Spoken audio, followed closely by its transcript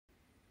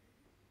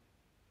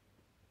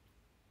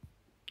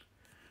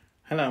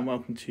Hello and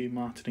welcome to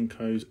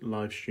Martin&Co's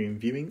live stream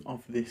viewing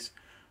of this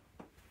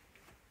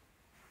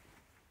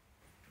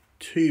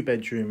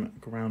 2-bedroom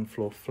ground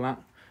floor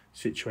flat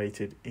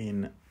situated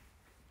in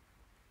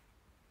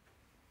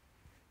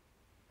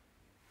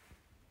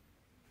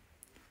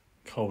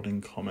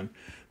Colden Common.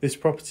 This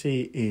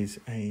property is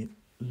a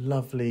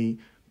lovely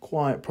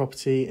quiet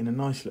property in a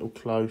nice little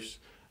close.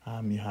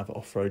 You have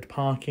off-road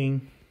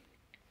parking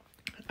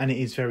and it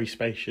is very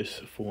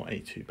spacious for a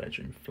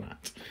 2-bedroom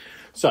flat.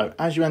 So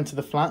as you enter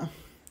the flat,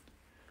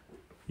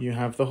 you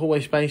have the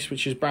hallway space,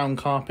 which is brown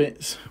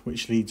carpets,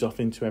 which leads off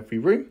into every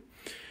room.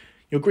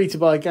 You're greeted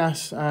by a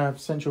gas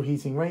central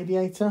heating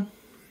radiator.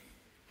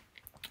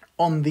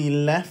 On the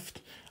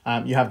left,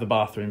 you have the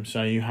bathroom.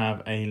 So you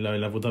have a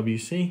low-level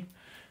WC,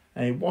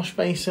 a wash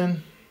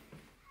basin,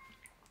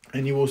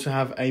 and you also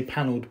have a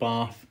panelled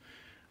bath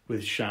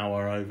with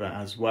shower over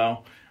as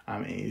well.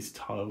 It is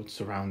tiled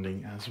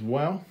surrounding as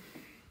well.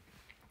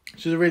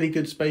 Which is a really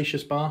good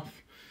spacious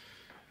bath.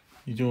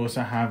 You do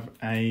also have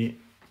a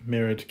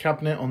mirrored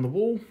cabinet on the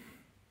wall.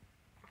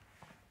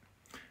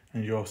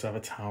 And you also have a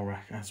towel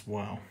rack as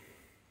well.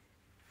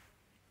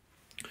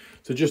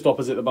 So just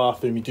opposite the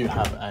bathroom, you do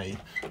have a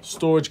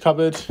storage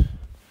cupboard.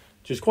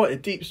 Just quite a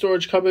deep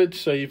storage cupboard.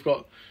 So you've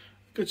got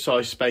good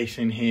size space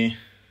in here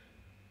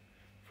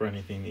for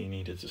anything that you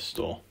needed to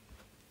store.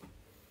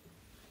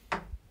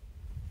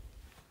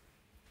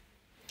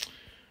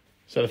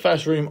 So the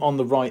first room on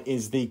the right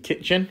is the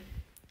kitchen.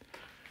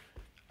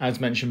 As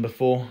mentioned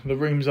before, the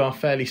rooms are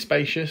fairly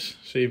spacious,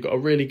 so you've got a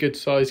really good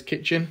sized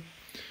kitchen.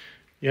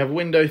 You have a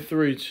window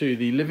through to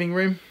the living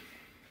room.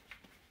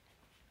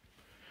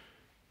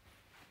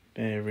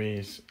 There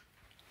is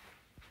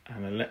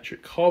an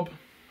electric hob,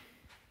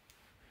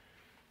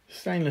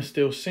 stainless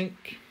steel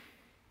sink,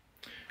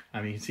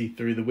 and you can see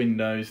through the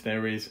windows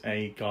there is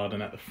a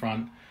garden at the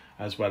front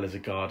as well as a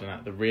garden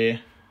at the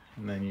rear,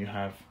 and then you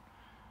have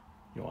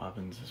your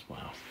ovens as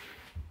well.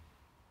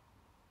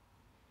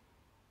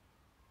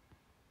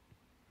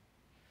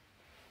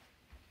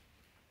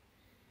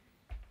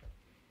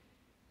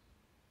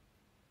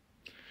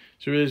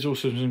 So there is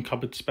also some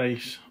cupboard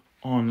space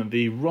on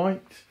the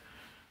right,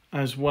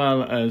 as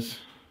well as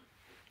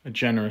a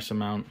generous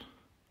amount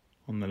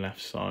on the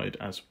left side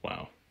as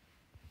well.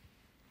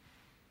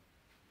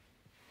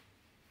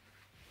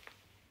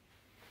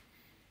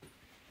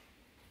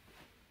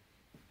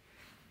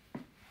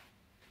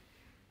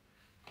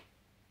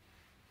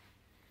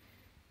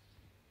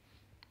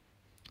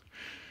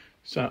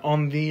 So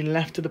on the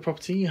left of the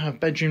property, you have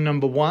bedroom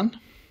number 1.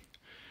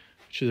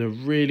 Which is a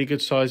really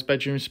good sized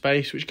bedroom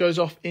space, which goes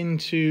off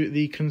into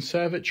the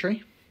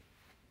conservatory.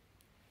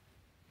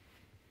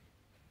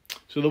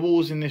 So the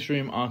walls in this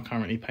room are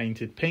currently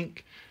painted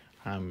pink,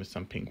 with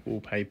some pink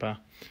wallpaper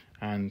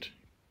and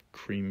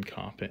cream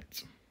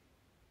carpet.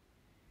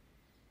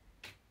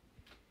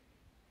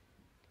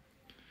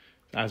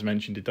 As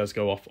mentioned, it does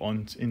go off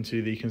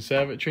into the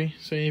conservatory.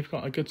 So you've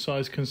got a good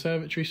sized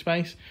conservatory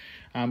space,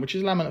 which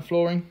is laminate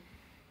flooring.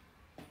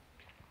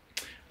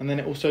 And then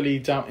it also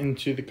leads out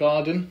into the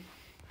garden.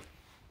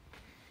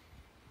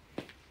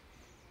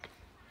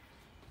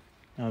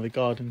 Now the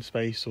garden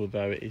space,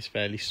 although it is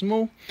fairly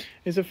small,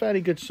 is a fairly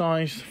good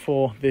size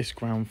for this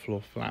ground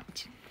floor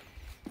flat.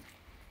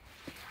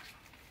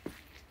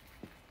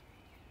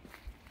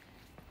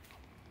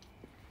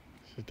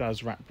 So it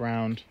does wrap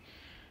round,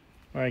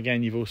 where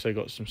again you've also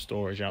got some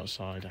storage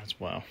outside as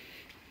well.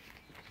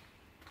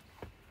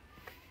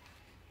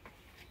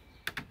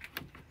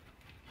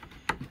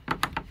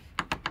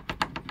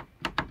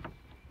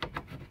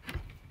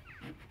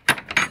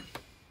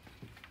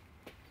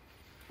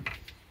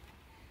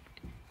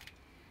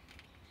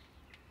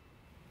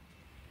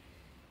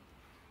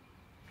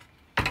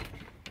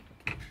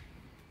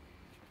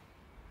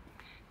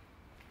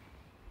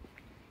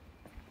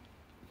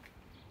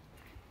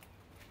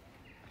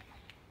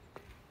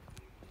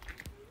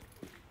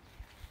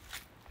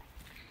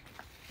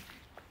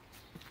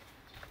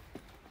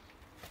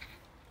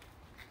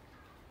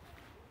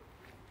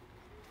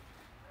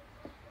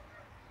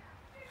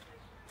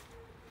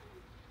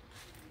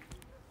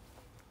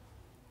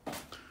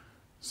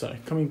 So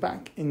coming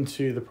back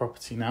into the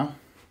property now.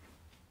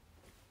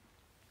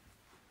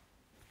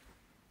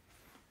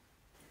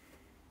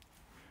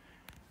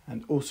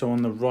 And also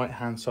on the right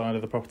hand side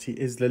of the property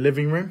is the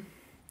living room.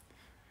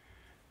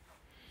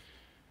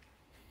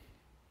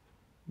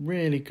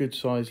 Really good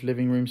sized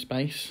living room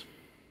space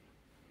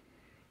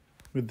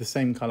with the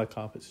same colour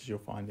carpets as you'll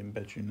find in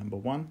bedroom number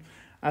 1.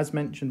 As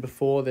mentioned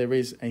before, there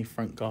is a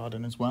front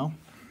garden as well,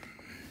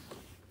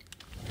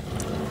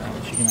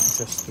 which you can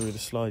access through the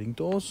sliding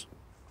doors.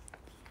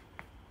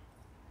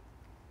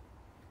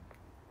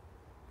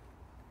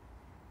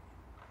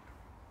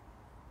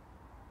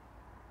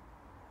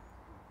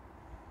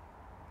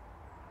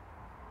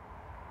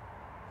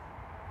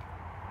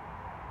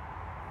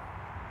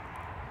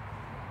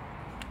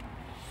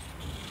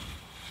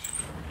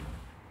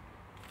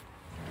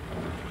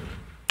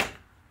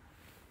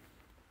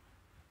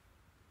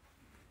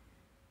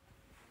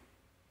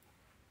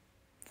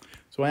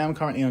 So I am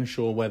currently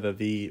unsure whether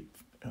the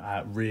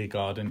rear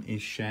garden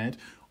is shared.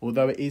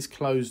 Although it is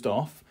closed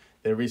off,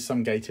 there is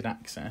some gated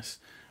access.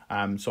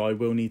 So I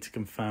will need to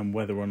confirm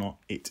whether or not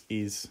it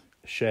is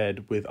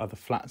shared with other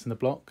flats in the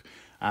block.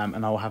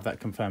 And I will have that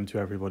confirmed to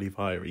everybody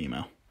via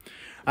email.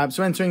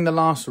 So entering the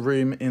last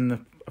room in the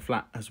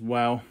flat as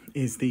well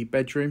is the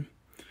bedroom.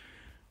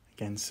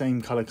 Again,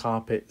 same colour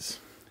carpets.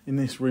 In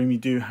this room you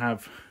do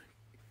have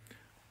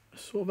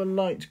sort of a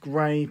light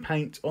grey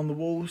paint on the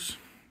walls.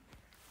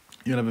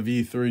 You'll have a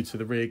view through to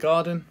the rear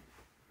garden.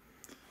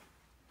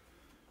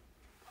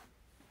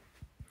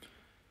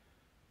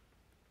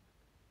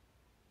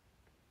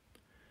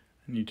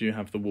 And you do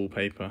have the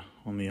wallpaper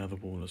on the other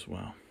wall as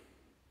well.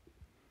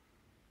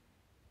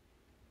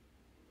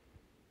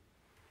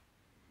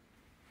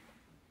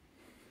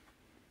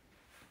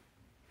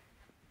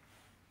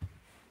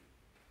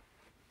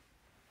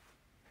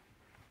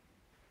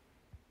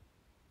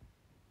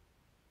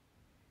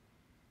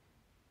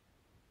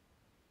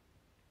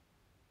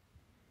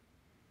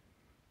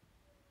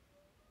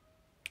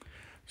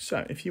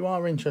 So if you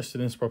are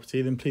interested in this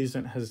property, then please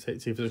don't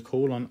hesitate to give us a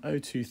call on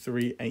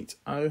 02380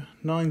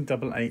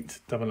 988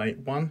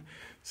 881,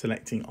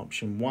 selecting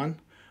option 1,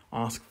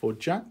 ask for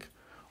Jack,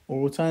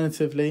 or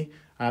alternatively,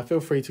 feel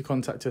free to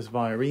contact us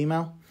via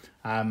email,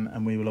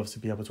 and we will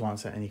obviously be able to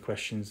answer any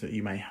questions that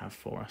you may have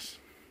for us.